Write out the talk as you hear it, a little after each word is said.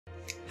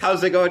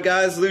How's it going,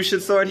 guys? Lucian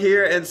Sword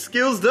here, and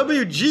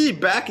SkillzWG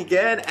back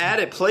again at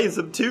it, playing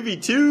some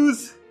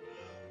 2v2s.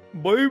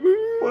 Baby!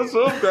 What's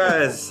up,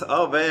 guys?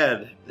 Oh,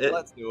 man.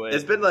 Let's do it.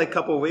 It's been like a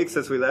couple weeks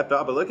since we left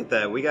off, but look at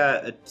that. We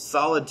got a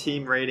solid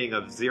team rating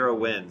of 0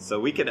 wins, so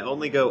we can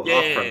only go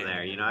up from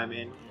there, you know what I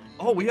mean?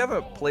 Oh, we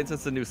haven't played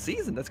since the new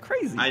season. That's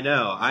crazy. I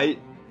know.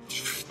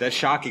 That's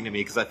shocking to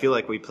me, because I feel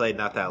like we played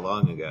not that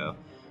long ago,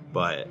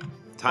 but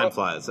time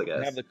flies, I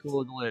guess. I have the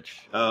cool glitch.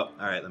 Oh,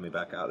 alright, let me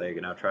back out. There you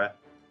go, now try.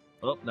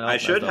 Oh, no. I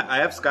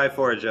have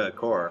Skyforge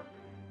core.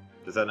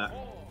 Does that not?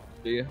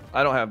 Do you?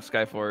 I don't have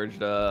Skyforged.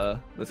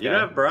 This You guy.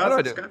 don't have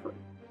Browse Skyforge?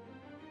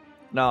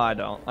 No, I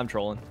don't. I'm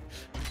trolling.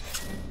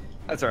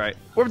 That's alright.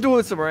 We're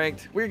doing some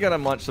ranked. We're gonna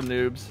munch some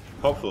noobs.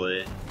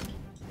 Hopefully.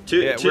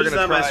 Two's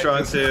not my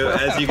strong suit,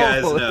 as you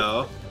guys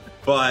know.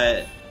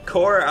 But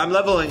core, I'm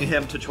leveling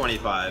him to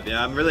 25.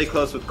 Yeah, I'm really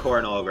close with core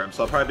and Olgrim,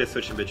 so I'll probably be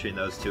switching between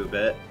those two a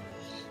bit.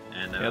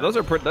 And, yeah, those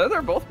are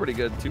both pretty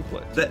good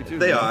plays.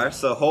 They are,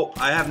 so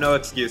I have no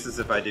excuses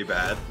if I do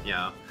bad, you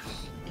know.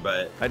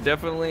 But I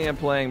definitely am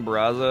playing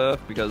Brawlhalla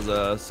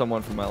because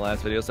someone from my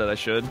last video said I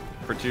should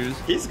for twos.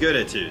 He's good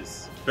at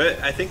twos.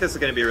 But I think this is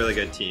going to be a really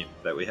good team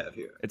that we have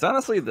here. It's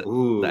honestly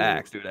the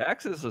Axe, dude.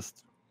 Axe is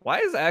just... Why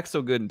is Axe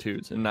so good in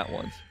twos and not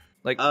ones?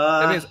 Like,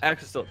 I mean,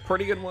 Axe is still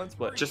pretty good ones,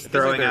 but... Just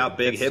throwing out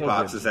big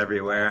hitboxes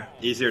everywhere.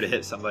 Easier to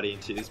hit somebody in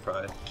twos,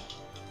 probably.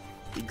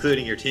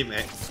 Including your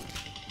teammates.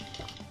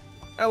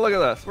 Oh, look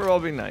at us. We're all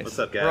being nice. What's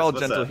up, guys? We're all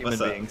gentle human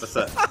beings. What's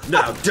up?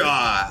 Now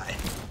die!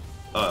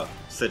 Oh,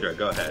 Sidra,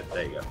 go ahead.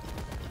 There you go.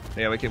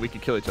 Yeah, we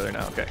could kill each other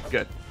now. Okay,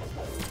 good.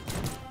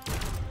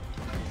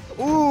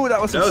 Ooh, that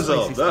was some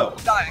spicy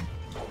stuff. Dying.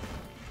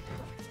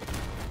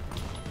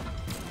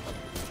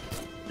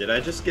 Did I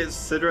just get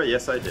Sidra?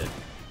 Yes, I did.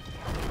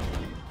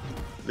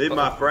 Leave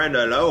my friend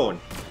alone.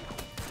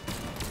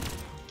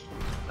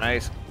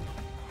 Nice.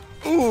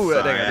 Ooh,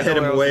 sorry, I hit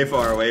him way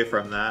far away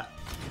from that.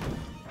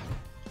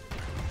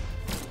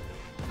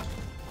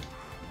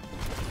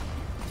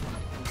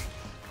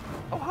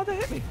 Oh, how'd that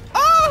hit me?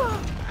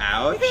 Oh!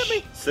 Ouch. He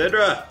hit me.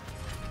 Sidra!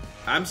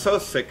 I'm so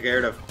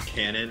scared of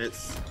cannon.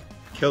 It's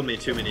killed me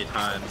too many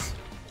times.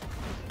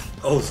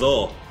 Oh,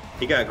 Zol.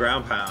 He got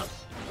ground pound.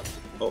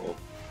 Uh-oh.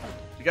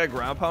 You got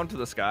ground pound to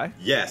the sky?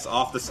 Yes,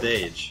 off the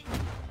stage.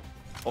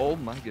 Oh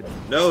my goodness.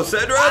 No,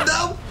 Sidra,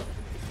 no!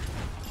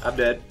 I'm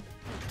dead.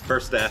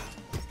 First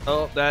death.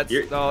 Oh, that's...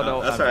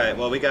 no. That's alright.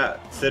 Well, we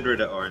got Sidra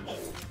to orange.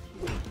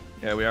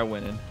 Yeah, we are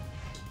winning.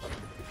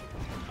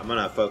 I'm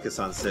gonna focus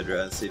on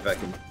Sidra and see if I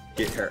can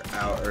get her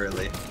out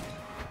early.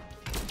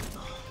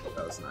 Oh,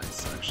 that was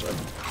nice, actually.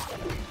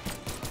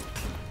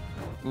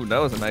 Ooh, that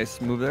was a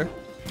nice move there.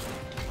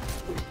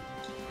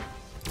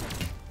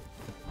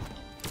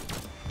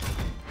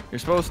 You're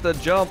supposed to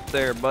jump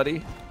there,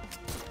 buddy.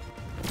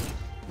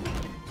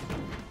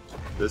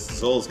 This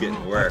Zol's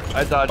getting worked.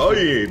 I thought. Oh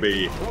yeah,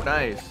 baby. Oh,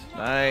 nice.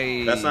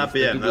 Nice. That's not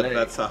BM.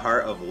 That's a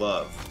heart of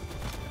love.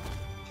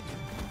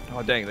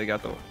 Oh dang, they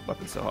got the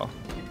weapon so off.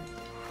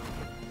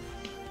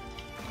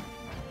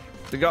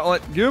 The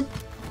gauntlet, Goop.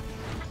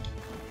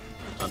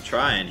 I'm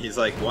trying. He's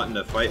like wanting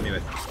to fight me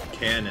with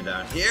cannon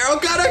down here. Oh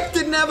god, I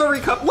didn't have a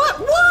recover.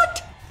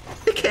 What?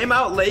 It came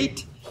out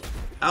late.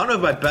 I don't know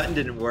if my button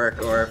didn't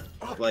work or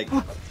like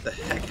the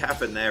heck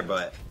happened there,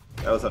 but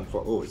that was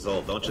unfortunate. Oh,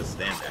 Zol, don't just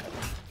stand there.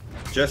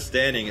 Just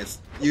standing is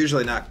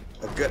usually not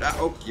a good.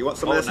 Oh, you want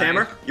some of this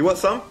hammer? You want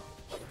some?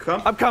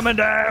 Come. I'm coming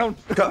down.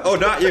 Oh,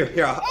 not you.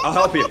 Here, I'll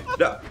help you.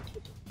 No.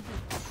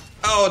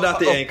 Oh, not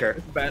the anchor.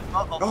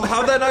 Oh,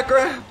 how'd that not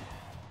grab?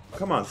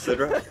 Come on,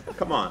 Sidra.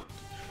 Come on.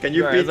 Can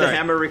you beat the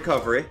hammer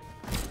recovery?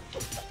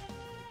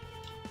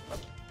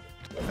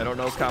 I don't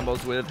know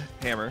combos with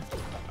hammer.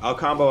 I'll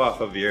combo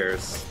off of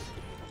yours.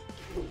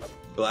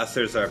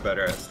 Blasters are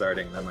better at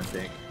starting them, I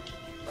think.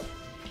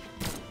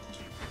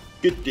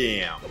 Get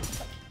down.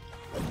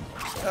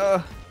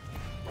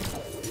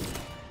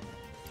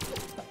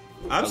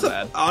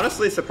 I'm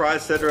honestly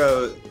surprised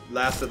Sidra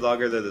lasted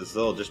longer than the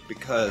Zul just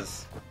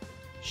because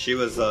she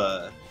was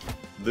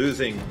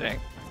losing. Dang.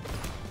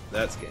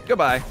 That's game.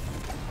 Goodbye.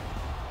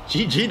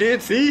 GG,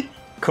 dude. See?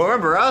 Core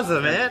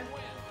Barraza, man.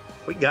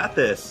 We got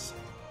this.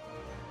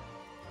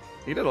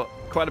 He did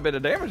quite a bit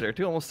of damage there,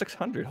 too. Almost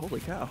 600. Holy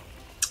cow.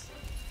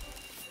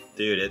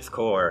 Dude, it's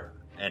core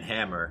and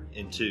hammer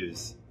in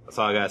twos. That's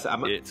all I gotta say.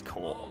 It's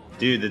cool.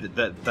 Dude,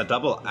 the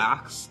double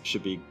axe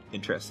should be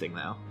interesting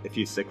now if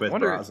you stick with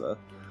Barraza.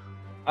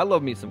 I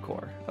love me some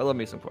core. I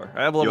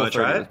have level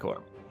 30 with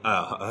core.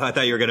 Oh, I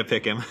thought you were gonna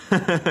pick him.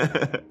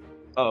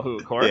 Oh, who?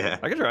 Core? Yeah.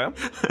 I can try him.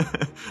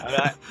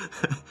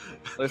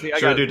 Let's see,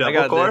 Should I do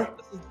double core?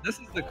 This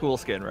is the cool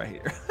skin right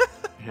here.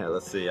 Yeah,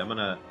 let's see.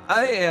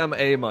 I am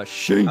a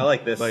machine. I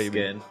like this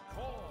skin.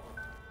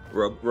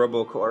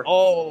 Robocore.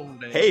 Oh,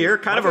 dang. Hey, you're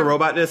kind of a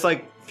robot. It's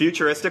like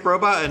futuristic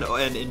robot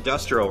and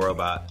industrial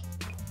robot.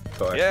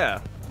 Core. Yeah.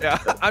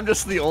 I'm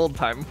just the old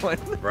time one.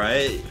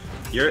 Right?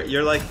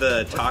 You're like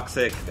the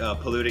toxic,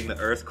 polluting the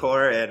earth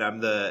core, and I'm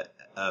the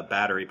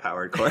battery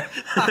powered core.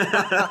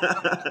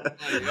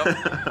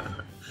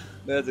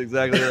 That's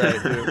exactly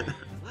right, dude.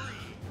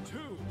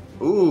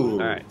 Ooh.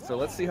 All right, so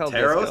let's see how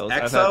Taros?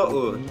 this goes. Exo?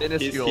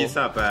 Ooh, he's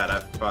not bad.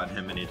 I've fought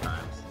him many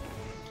times.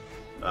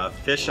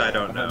 Fish, I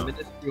don't know.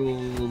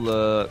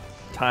 Minuscule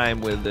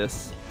time with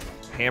this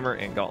hammer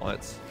and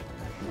gauntlets.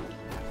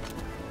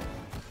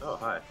 Oh,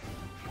 hi.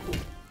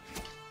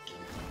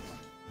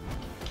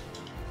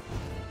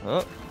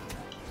 Oh.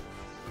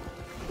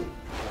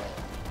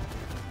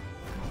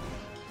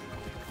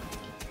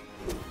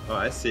 Oh,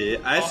 I see.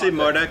 I see,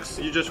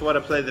 Mordex. You just want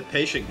to play the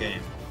patient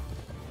game.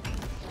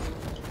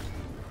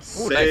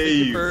 Ooh, nice, thank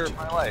you for Saved.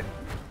 my life.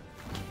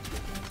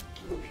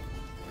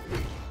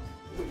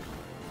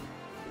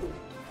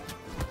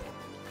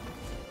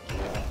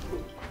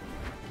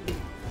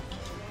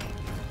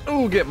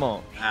 Ooh, get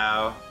monked.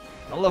 Ow.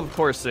 I love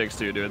core 6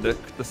 too, dude.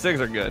 The 6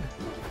 are good.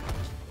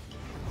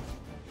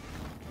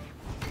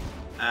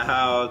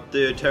 Ow,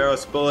 dude,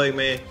 Taro's bullying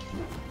me.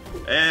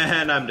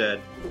 And I'm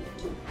dead.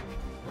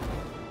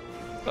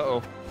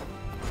 Uh-oh.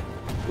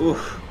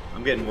 Oof,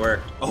 I'm getting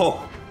worked.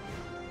 Oh.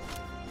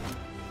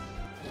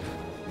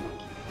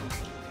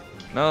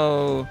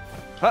 No.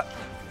 Huh.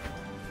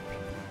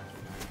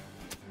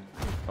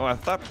 Oh, I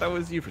thought that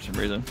was you for some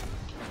reason.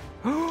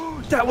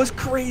 That was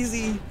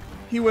crazy!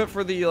 He went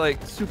for the,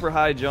 like, super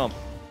high jump.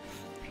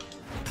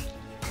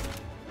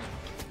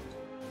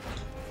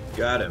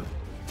 Got him.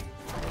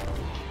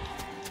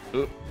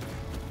 Ooh.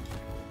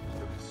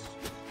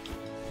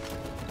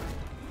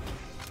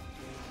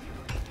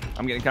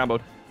 I'm getting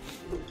comboed.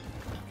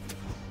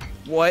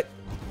 What?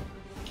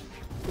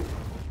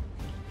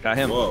 Got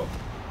him. Whoa.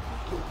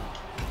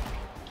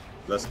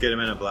 Let's get him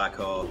in a black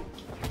hole.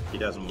 He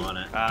doesn't want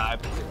it. I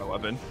picked my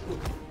weapon.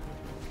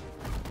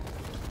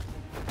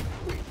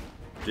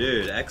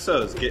 Dude,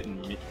 Exo's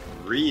getting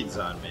reads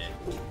on me.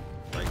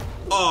 Like,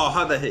 oh,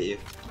 how'd that hit you?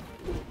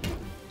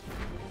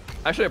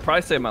 Actually, it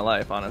probably saved my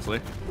life,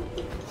 honestly.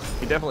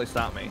 He definitely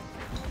stopped me.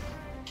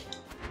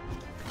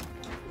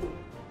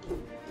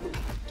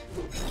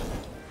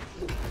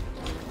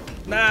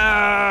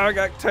 Nah, I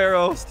got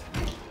Taros.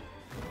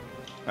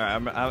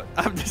 Alright,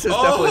 this is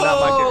definitely not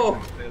my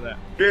character. Say that.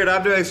 Dude,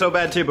 I'm doing so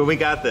bad too, but we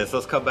got this.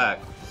 Let's come back.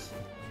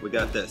 We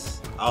got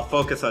this. I'll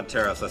focus on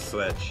Taros. Let's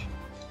switch.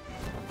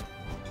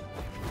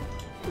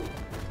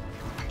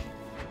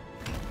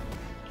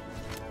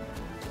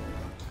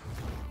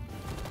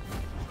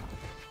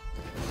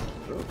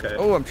 Okay.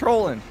 Oh, I'm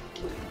trolling.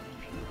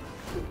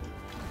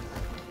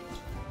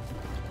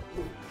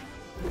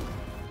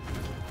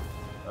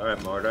 Alright,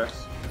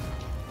 Mordex.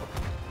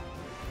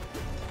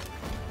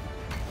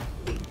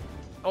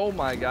 Oh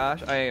my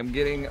gosh, I am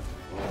getting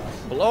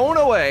blown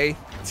away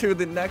to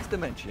the next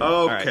dimension.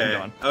 Okay. All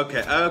right,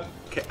 Okay.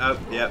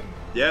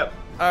 Yep.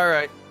 All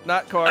right,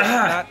 not core,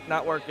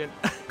 not working.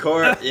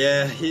 Core,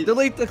 yeah. He,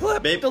 Delete the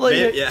clip. Delete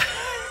it. Yeah.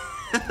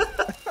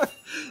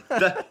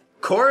 The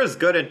core is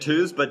good in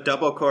twos, but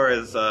double core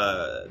is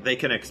they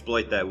can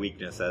exploit that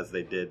weakness as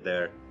they did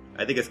there.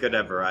 I think it's good to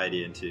have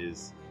variety in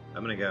twos.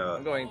 I'm going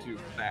to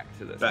back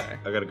to this guy.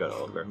 I gotta go to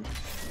over.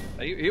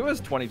 He was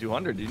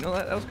 2200. Do you know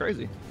that? That was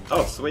crazy.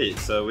 Oh, sweet.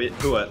 So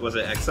who was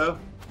it? Exo?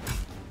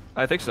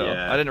 I think so.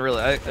 Yeah. I didn't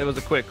really. It was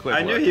a quick.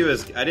 I knew look. he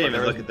was. I didn't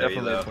even look at that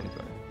definitely though.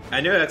 2020.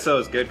 I knew Exo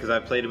was good because I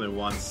played him in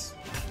once,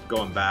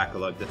 going back a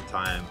lot of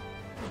time,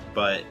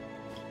 but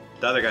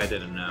the other guy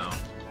didn't know.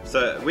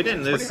 So we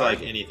didn't lose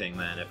like anything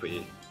then if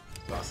we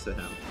lost to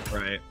him.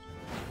 Right.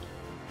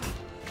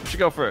 We should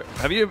go for it.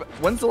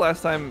 When's the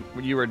last time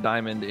you were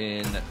diamond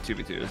in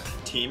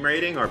 2v2s? Team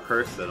rating or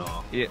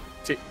personal? Yeah.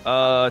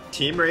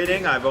 Team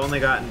rating, I've only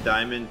gotten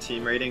diamond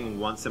team rating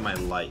once in my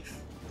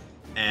life.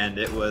 And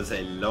it was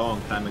a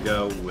long time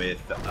ago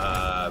with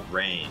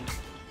Rain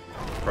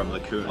from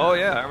Lacuna. Oh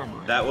yeah, I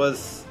remember. That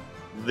was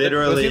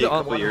literally a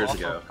couple years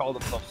ago. Called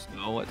himself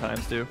Snow at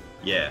times too.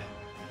 Yeah.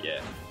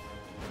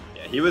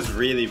 He was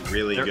really,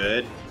 really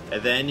good.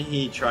 And then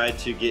he tried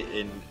to get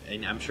in,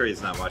 and I'm sure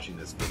he's not watching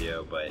this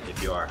video, but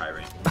if you are, hi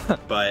Rain.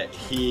 But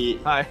he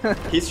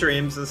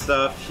streams and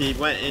stuff. He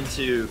went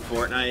into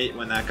Fortnite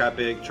when that got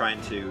big, trying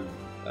to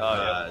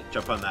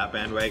jump on that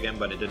bandwagon,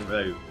 but it didn't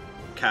really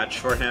catch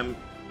for him.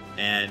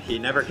 And he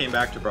never came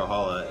back to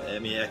Brawlhalla. I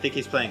mean, I think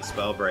he's playing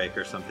Spellbreak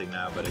or something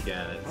now, but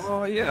again, it's...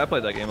 Oh yeah, I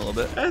played that game a little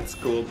bit. That's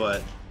cool,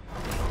 but...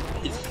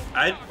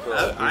 I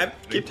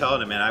keep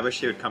telling him, man, I wish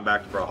he would come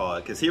back to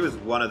Brawlhalla, because he was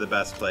one of the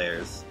best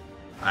players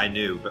I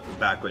knew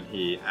back when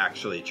he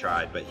actually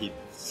tried, but he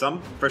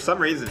for some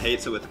reason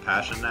hates it with a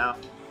passion now.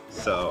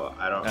 So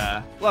I don't.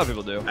 A lot of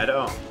people do. I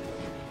don't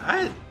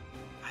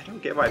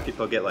get why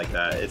people get like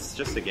that. It's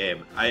just a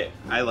game. I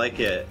like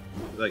it.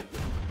 Like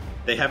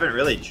they haven't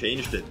really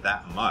changed it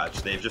that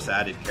much. They've just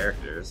added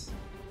characters.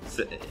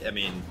 So, I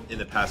mean, in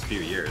the past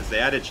few years, they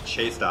added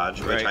chase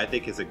dodge, which I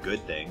think is a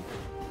good thing.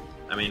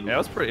 I mean, yeah, it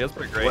was pretty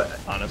great,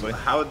 honestly.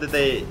 How did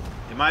they?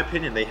 In my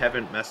opinion, they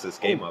haven't messed this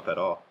game up at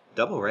all.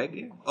 Double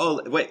Ragnar?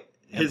 Oh, wait.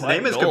 His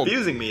name is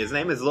confusing me. His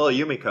name is Lil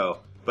Yumiko,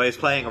 but he's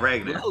playing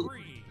Ragnar.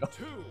 3,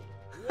 2,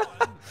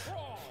 1,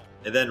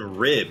 And then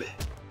Rib.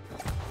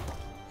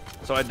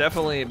 So I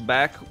definitely,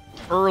 back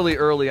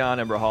early on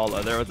in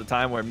Brawlhalla, there was a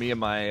time where me and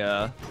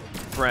my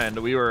friend,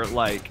 we were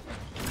like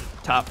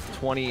top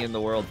 20 in the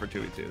world for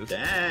 2v2s.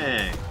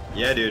 Dang.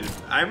 Yeah, dude.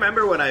 I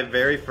remember when I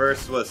very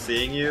first was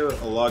seeing you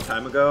a long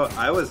time ago,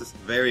 I was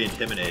very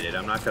intimidated.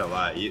 I'm not gonna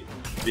lie.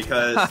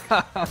 Because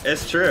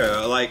it's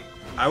true. Like,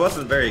 I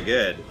wasn't very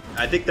good.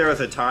 I think there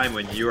was a time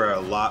when you were a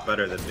lot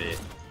better than me.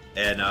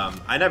 And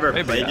I never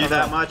played you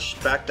that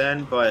much back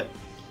then, but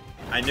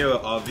I knew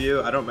of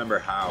you. I don't remember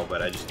how,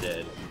 but I just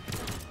did.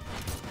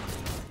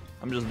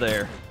 I'm just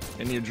there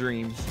in your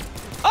dreams.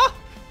 Ah!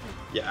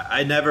 Yeah,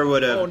 I never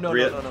would have no.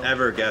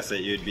 ever guessed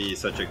that you'd be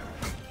such a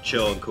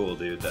chill and cool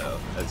dude, though,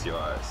 as you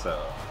are. So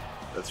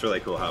that's really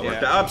cool how it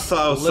worked out. I'm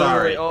so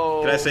sorry.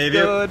 Can I save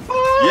you?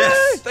 Goodbye.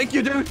 Yes! Thank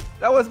you, dude.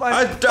 That was my...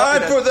 I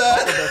died for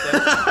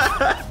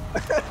that!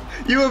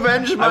 You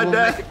avenged my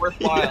death! Make it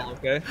worthwhile,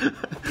 okay?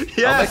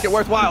 Yes! I'll make it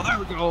worthwhile. There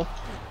we go.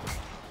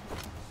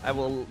 I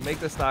will make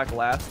the stock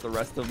last the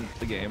rest of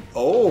the game.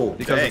 Oh,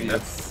 because dang,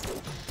 that's...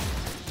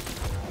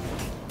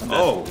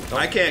 Oh,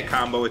 I can't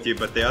combo with you,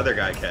 but the other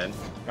guy can.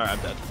 Alright, I'm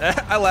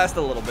dead. I lasted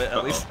a little bit,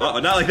 at least. Oh,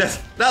 not like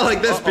this. Not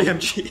like this,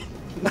 BMG.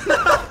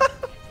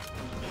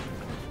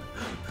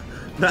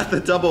 Not the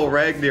double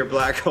Ragnar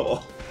black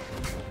hole.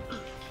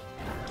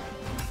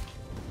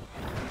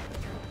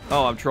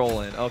 Oh, I'm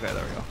trolling. Okay,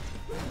 there we go.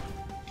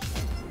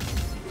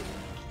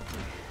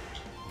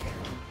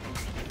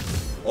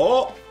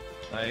 Oh!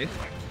 Nice.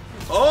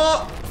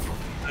 Oh!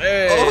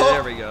 Hey, oh!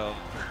 There we go.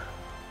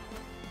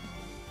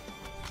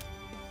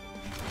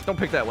 Don't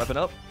pick that weapon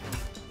up.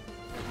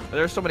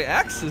 There's so many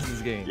axes in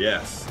this game.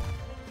 Yes.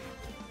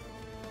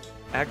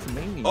 Axe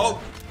mania. Oh!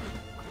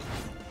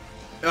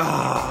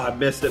 Ah, I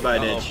missed it by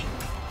an inch.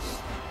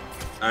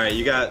 Alright,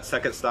 you got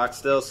second stock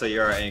still, so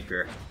you're our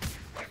anchor.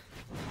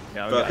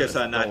 Yeah, Focus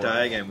on not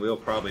dying and we'll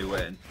probably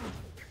win.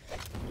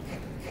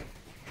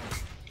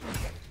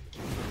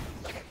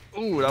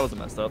 Ooh, that was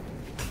messed up.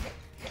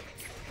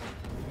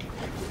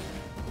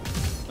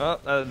 Oh,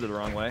 that did the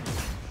wrong way.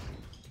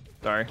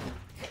 Sorry.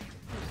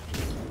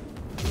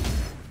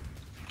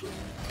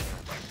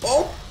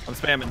 Oh! I'm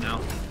spamming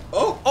now.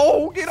 Oh!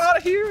 Oh, get out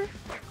of here!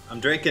 I'm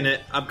drinking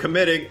it. I'm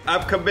committing.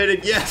 I'm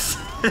committed. Yes!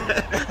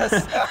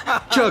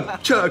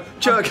 Chug, chug,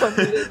 chug.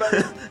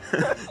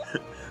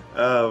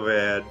 Oh,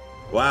 man.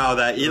 Wow,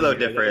 that elo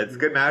difference.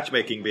 Good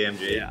matchmaking,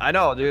 BMG. Yeah, I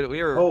know, dude.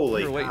 We were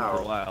waiting cow.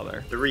 for a while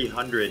there.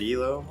 300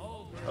 elo?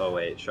 Oh,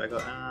 wait. Should I go?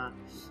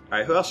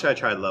 Alright, who else should I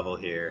try to level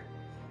here?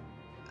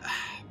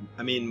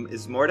 I mean,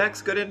 is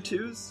Mordex good in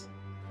 2s?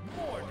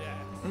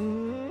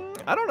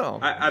 I don't know.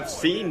 I've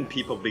seen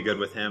people be good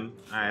with him.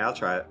 Alright, I'll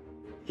try it.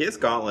 He has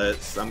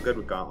gauntlets. I'm good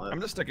with gauntlets. I'm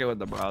just sticking with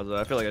the Browser.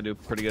 I feel like I do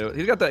pretty good.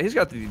 He's got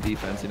the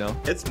defense, you know.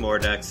 It's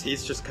Mordex.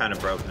 He's just kind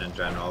of broken in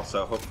general,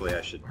 so hopefully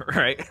I should.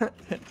 Right.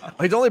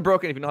 He's only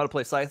broken if you know how to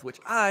play Scythe, which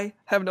I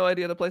have no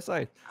idea how to play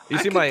Scythe. You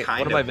see one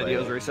of my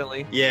videos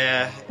recently?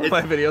 Yeah. One of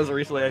my videos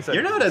recently, I said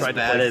you're not as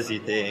bad as you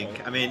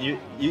think. I mean,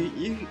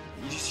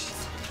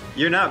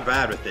 you're not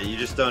bad with it. You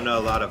just don't know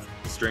a lot of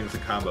strings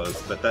and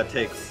combos, but that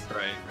takes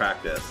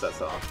practice. That's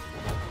all.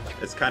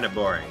 It's kind of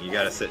boring. You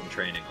got to sit in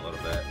training a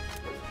little bit.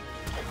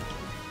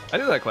 I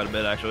do that quite a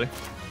bit, actually.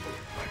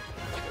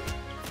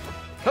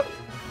 Oh,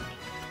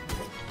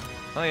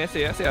 yeah, I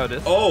see how it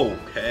is.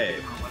 Okay.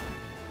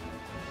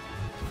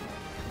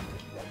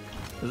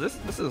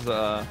 This is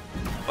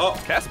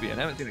Caspian.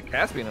 I haven't seen a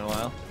Caspian in a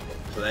while.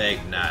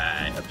 Plague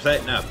Knight.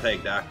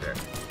 Plague Doctor.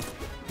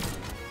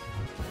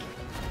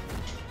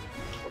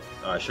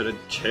 Oh, I should have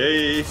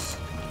chased.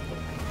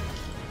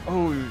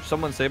 Oh,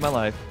 someone saved my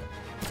life.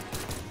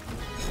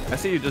 I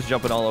see you just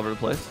jumping all over the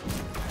place.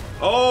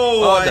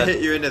 Oh, I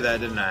hit you into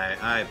that, didn't I?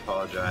 I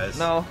apologize.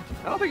 No,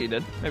 I don't think you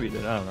did. Maybe you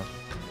did. I don't know.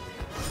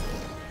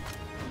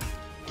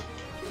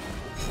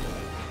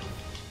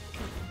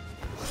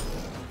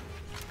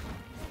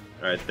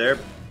 Alright, they're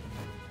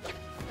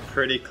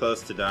pretty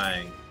close to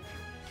dying.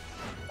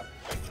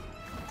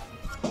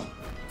 I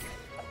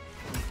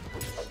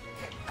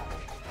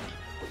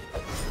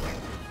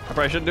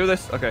probably shouldn't do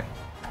this. Okay.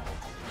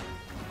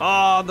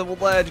 Oh, the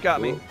ledge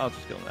got me. I was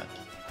just killing that.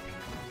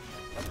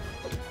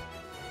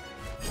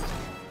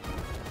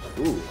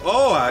 Ooh.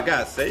 Oh, I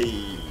got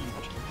saved.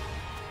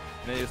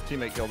 Maybe his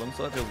teammate killed him,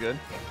 so that feels good.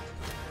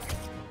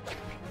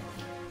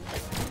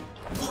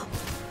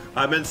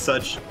 I'm in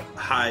such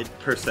high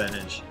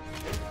percentage.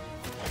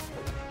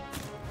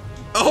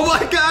 Oh my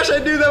gosh, I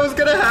knew that was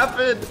gonna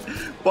happen!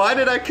 Why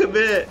did I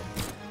commit?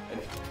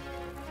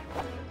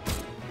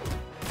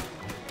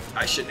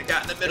 I shouldn't have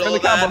gotten in the middle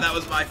of that, that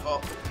was my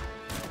fault.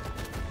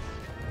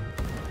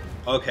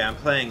 Okay, I'm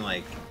playing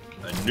like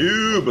a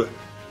noob.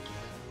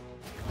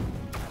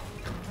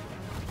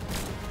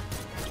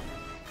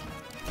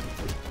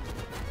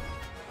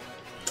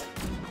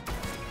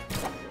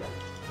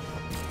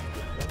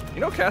 You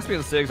know,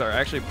 Caspian Sigs are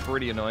actually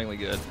pretty annoyingly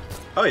good.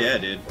 Oh yeah,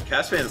 dude.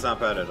 Caspian's not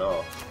bad at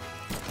all.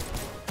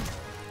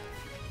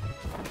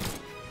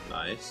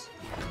 Nice.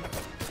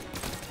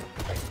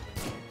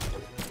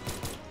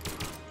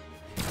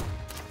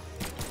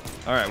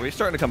 Alright, we're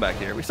starting to come back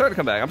here. I'm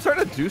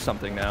starting to do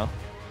something now.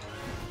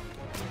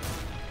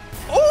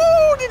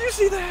 Oh, did you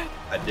see that?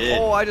 I did.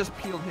 Oh, I just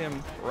peeled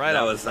him right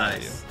out. That was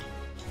nice.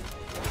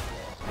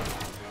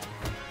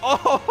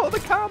 Oh, the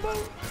combo.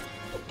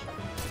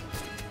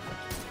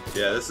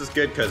 Yeah, this is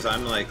good because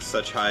I'm like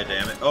such high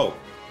damage. Oh,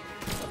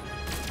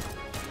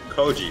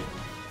 Koji,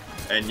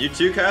 and you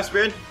too,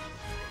 Caspian.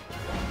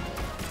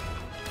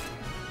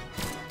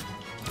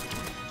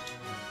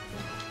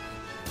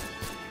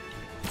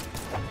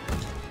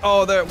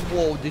 Oh, there.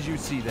 Whoa, did you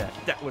see that?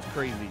 That was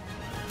crazy.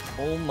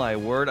 Oh my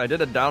word. I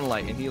did a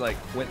downlight and he like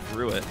went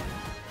through it.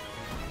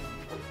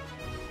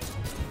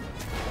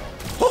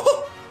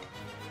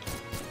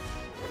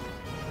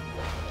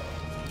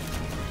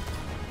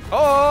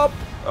 Oh!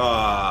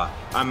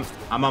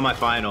 I'm on my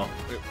final.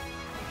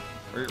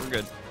 We're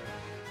good.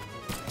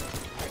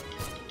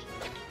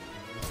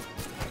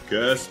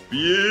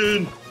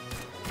 Caspian!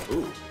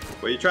 Ooh,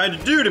 what are you trying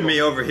to do to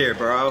me over here,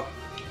 bro?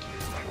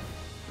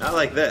 Not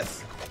like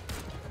this.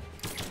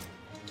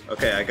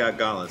 Okay, I got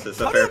gauntlets.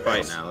 It's a fair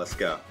fight now. Let's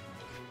go.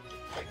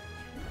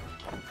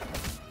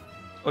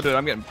 Oh, dude,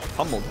 I'm getting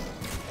pummeled.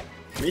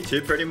 Me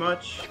too, pretty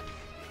much.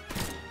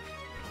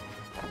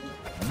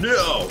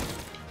 No!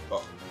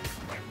 Oh.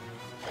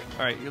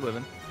 Alright, you're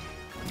living.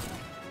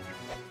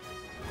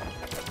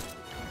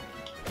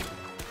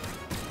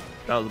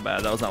 That was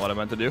bad. That was not what I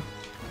meant to do.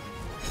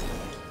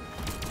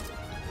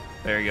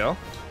 There you go.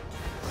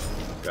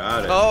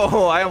 Got it.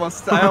 Oh, I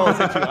almost hit you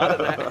out of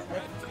that.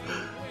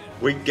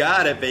 We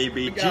got it,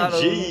 baby.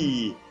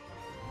 GG.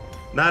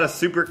 Not a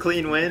super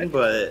clean win,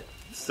 but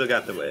still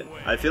got the win.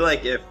 I feel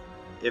like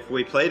if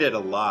we played it a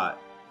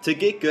lot, to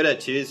get good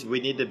at twos, we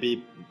need to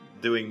be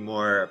doing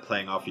more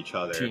playing off each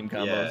other. Team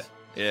combos.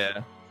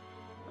 Yeah.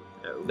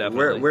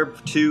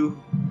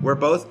 We're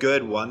both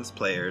good ones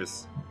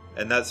players,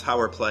 and that's how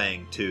we're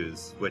playing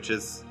twos, which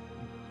is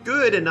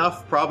good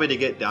enough probably to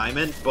get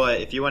diamond,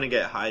 but if you want to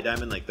get high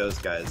diamond like those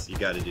guys, you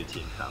got to do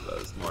team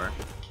combos more.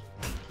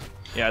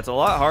 Yeah, it's a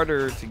lot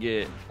harder to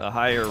get a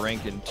higher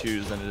rank in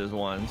twos than it is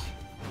ones.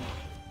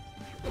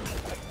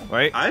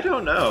 Right? I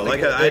don't know.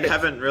 Like I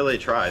haven't really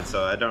tried,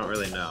 so I don't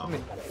really know.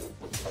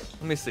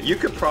 Let me see. You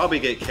could probably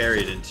get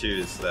carried in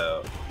twos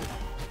though.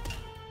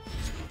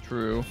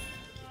 True.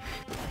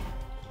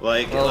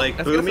 Like Well,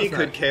 Boomy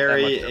could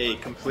carry a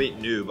complete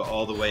noob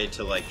all the way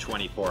to like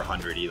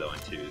 2400 elo in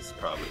twos,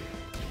 probably.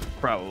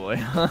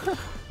 Probably.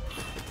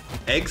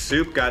 Egg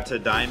Soup got to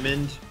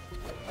diamond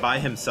by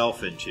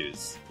himself in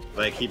twos.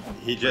 Like he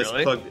just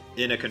Really? plugged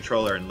in a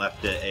controller and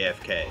left it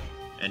AFK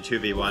and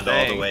 2v1'd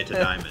all the way to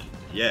diamond.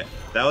 Yeah,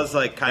 that was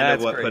like kind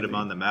of what put him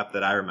on the map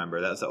that I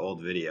remember. That's an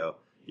old video.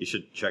 You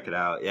should check it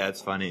out. Yeah,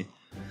 it's funny.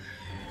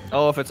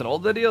 Oh, if it's an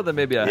old video, then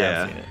maybe I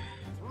have seen it.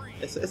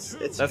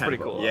 It's That's pretty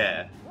cool.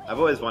 Yeah, I've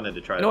always wanted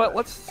to try. You know what?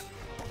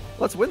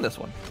 Let's win this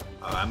one.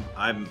 I'm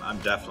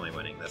definitely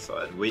winning this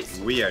one.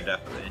 We are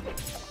definitely.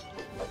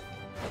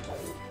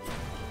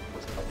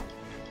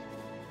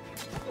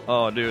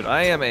 Oh, dude,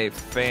 I am a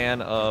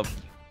fan of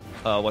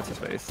what's his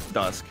face,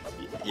 Dusk.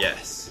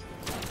 Yes.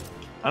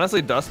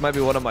 Honestly, Dusk might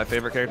be one of my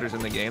favorite characters in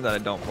the game that I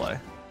don't play.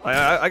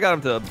 I got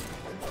him to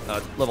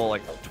level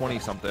like 20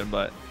 something,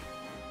 but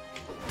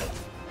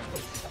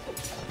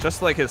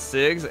just like his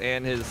SIGs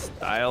and his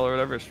style or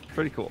whatever is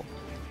pretty cool.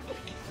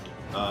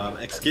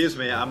 Excuse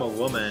me, I'm a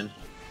woman.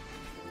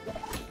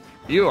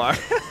 You are.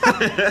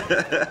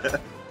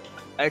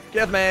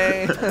 Excuse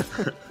me.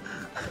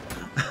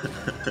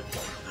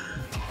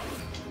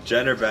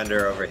 Gender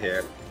bender over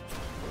here.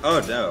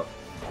 Oh no.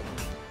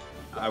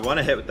 I want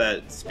to hit with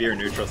that spear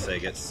neutral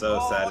sig. It's so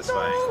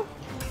satisfying. No.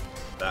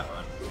 That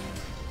one.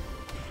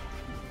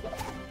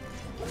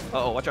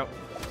 Uh-oh, watch out.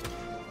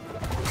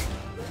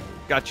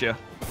 Gotcha.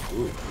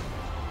 Ooh.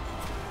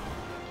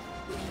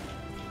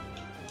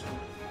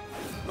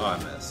 Oh, I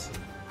miss.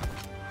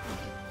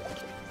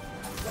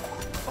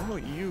 Oh,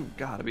 you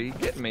gotta be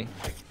getting me.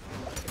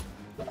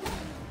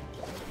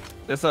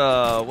 This,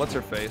 what's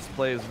her face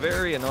plays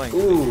very annoying.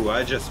 Ooh,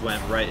 I just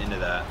went right into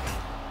that.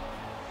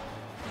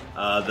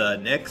 The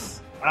Nyx.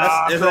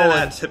 Isn't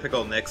that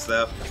typical Nyx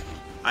though?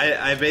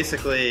 I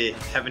basically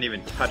haven't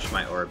even touched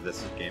my orb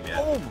this game yet.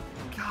 Oh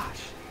my gosh.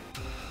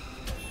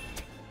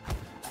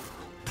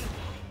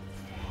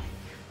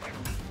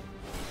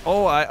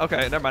 Oh,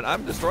 okay, never mind.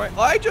 I'm destroying.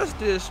 I just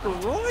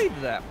destroyed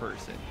that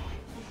person.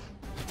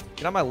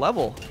 Get on my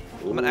level.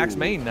 I'm an axe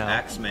main now.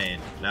 Axe main.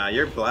 Nah,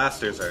 your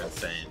blasters are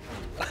insane.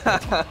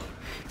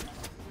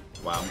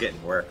 Wow, I'm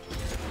getting worked.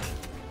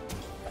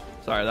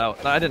 Sorry,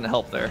 that didn't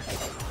help there.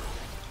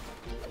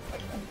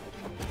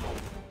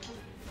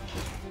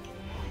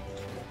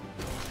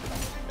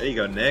 There you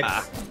go, Nyx.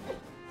 Ah.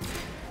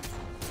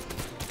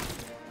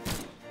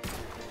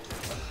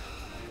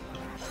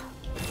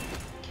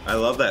 I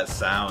love that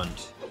sound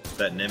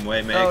that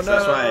Nimue makes. Oh, no.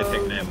 That's why I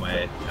picked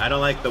Nimue. I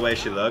don't like the way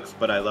she looks,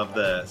 but I love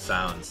the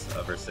sounds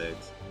of her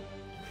SIGs.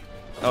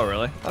 Oh,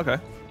 really? Okay.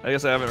 I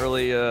guess I haven't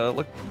really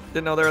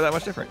didn't know they were that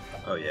much different.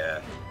 Oh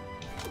yeah.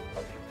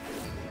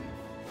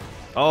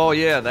 Oh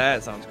yeah,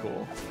 that sounds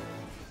cool.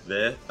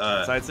 The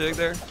Side sig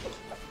there?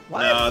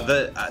 What?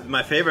 No,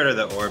 my favorite are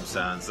the orb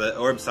sounds. The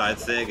orb side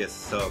sig is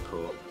so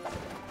cool.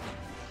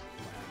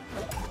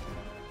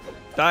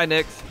 Die,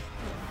 Nyx.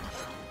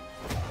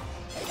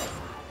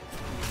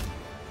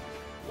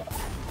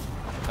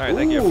 Alright,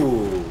 thank you.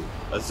 Ooh,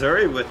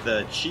 Azuri with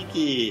the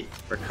cheeky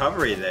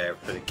recovery there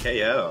for the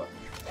KO.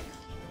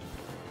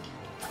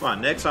 Come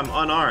on, Nix, I'm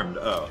unarmed.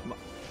 Oh,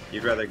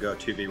 you'd rather go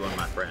 2v1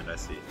 my friend, I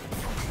see.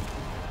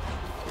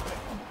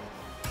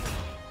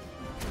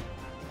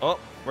 Oh,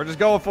 we're just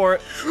going for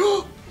it.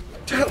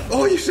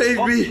 Oh, you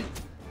saved me!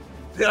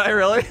 Did I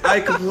really? I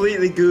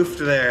completely goofed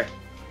there.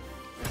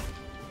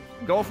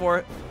 Go for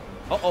it.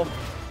 Uh-oh.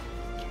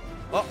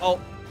 Uh-oh.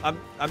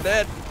 I'm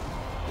dead.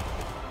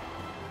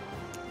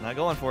 Not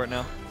going for it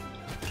now.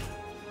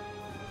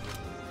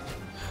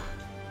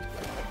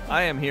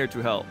 I am here to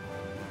help.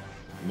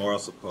 Moral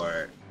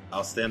support.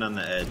 I'll stand on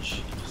the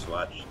edge. Just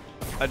watch.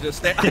 I just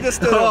stood in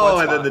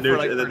oh, one and then spot the for neutral,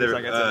 like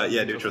 30 seconds.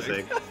 yeah, neutral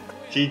sig.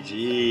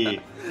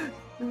 GG.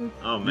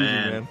 Oh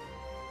man.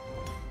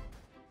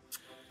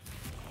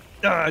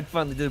 Ah, I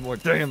finally did more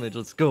damage.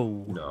 Let's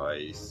go.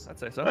 Nice. I'd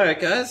say so. All right,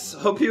 guys.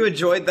 Hope you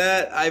enjoyed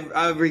that.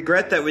 I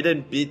regret that we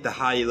didn't beat the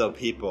high elo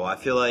people. I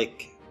feel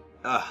like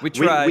we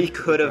tried. We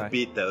could have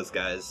beat those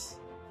guys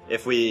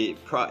if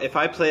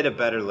I played a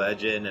better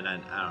legend, and I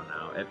don't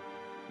know.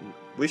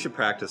 We should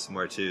practice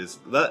more too.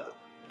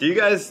 Do you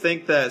guys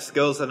think that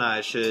Skills and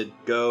I should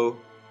go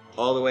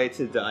all the way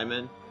to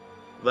Diamond?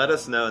 Let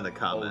us know in the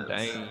comments.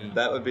 Dang.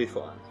 That would be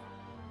fun.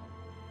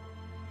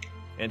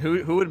 And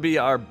who would be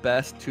our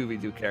best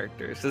 2v2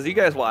 characters? Because you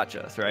guys watch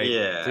us, right?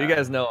 Yeah. So you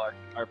guys know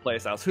our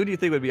playstyles. Who do you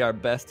think would be our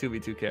best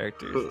 2v2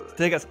 characters? To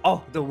take us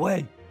all the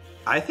way.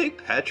 I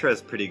think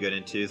Petra's pretty good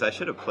in twos. I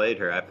should have played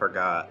her. I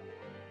forgot.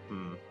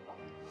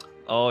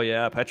 Oh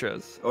yeah,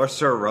 Petra's. Or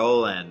Sir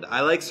Roland.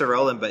 I like Sir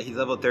Roland, but he's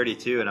level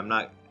 32, and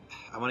I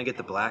want to get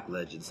the Black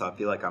Legend, so I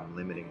feel like I'm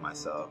limiting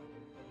myself.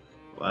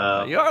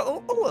 Wow. You are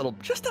a little,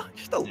 just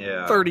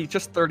Yeah.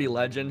 30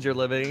 legends you're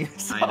living.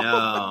 So. I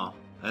know.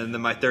 And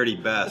then my 30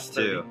 best,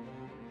 too.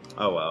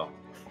 Oh, well.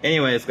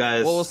 Anyways,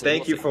 guys,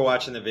 thank you for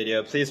watching the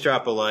video. Please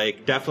drop a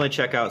like. Definitely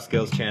check out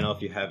Skills channel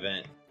if you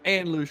haven't.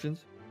 And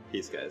Lucian's.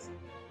 Peace, guys.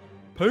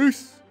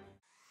 Peace.